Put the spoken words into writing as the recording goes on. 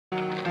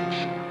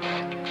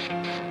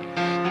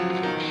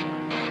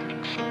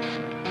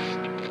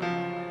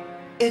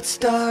It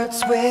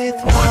starts with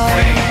one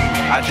thing,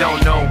 I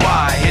don't know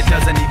why. It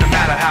doesn't even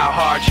matter how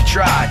hard you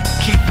try.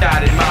 Keep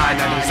that in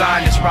mind. I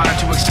designed this rhyme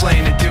to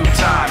explain in due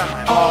time.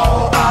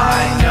 All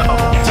I know,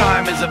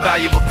 time is a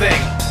valuable thing.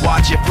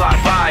 Watch it fly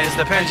by as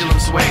the pendulum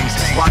swings.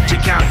 Watch it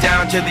count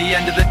down to the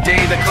end of the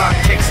day. The clock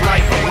takes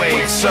life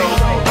away. It's so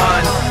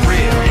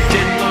unreal.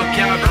 Didn't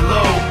look out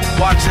below.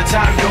 Watch the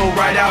time go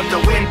right out the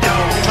window.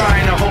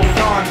 Trying to hold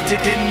on to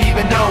didn't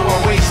even know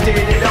I wasted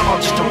it all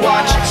just to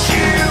watch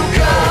you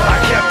go. I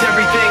kept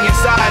everything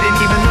inside, and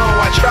even though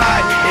I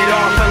tried, it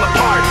all fell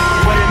apart.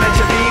 What it meant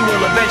to be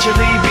will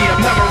eventually be a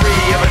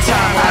memory of a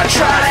time I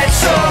tried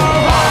so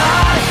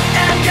hard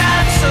and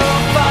got so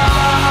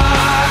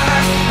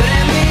far, but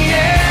in the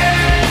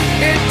end,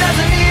 it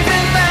doesn't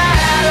even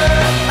matter.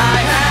 I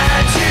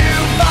had to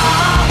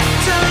fall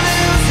to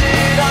lose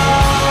it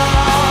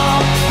all,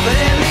 but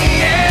in the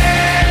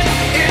end,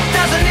 it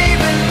doesn't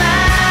even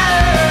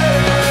matter.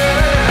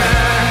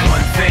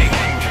 One thing,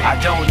 I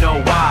don't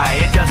know why.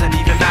 It doesn't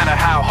even matter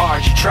how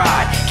hard you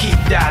try. Keep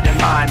that in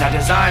mind. I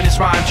designed this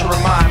rhyme to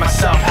remind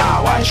myself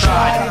how I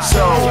tried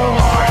so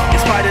hard. In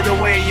spite of the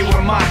way you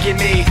were mocking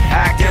me,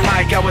 acting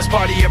like I was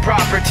part of your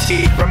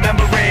property,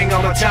 remembering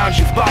all the times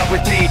you fought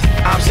with me,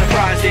 I'm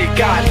surprised it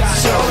got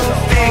so.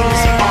 Things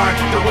aren't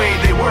the way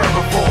they were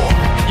before.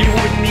 You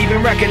wouldn't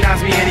even recognize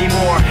me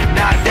anymore.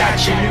 Not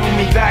that you knew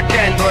me back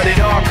then, but it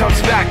all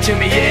comes back to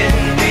me in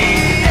the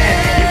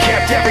end. You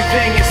kept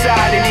everything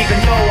inside, and even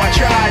though I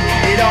tried,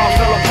 it all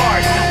fell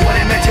apart. What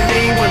it meant to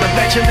me will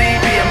eventually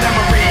be a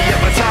memory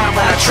of a time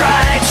when I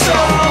tried so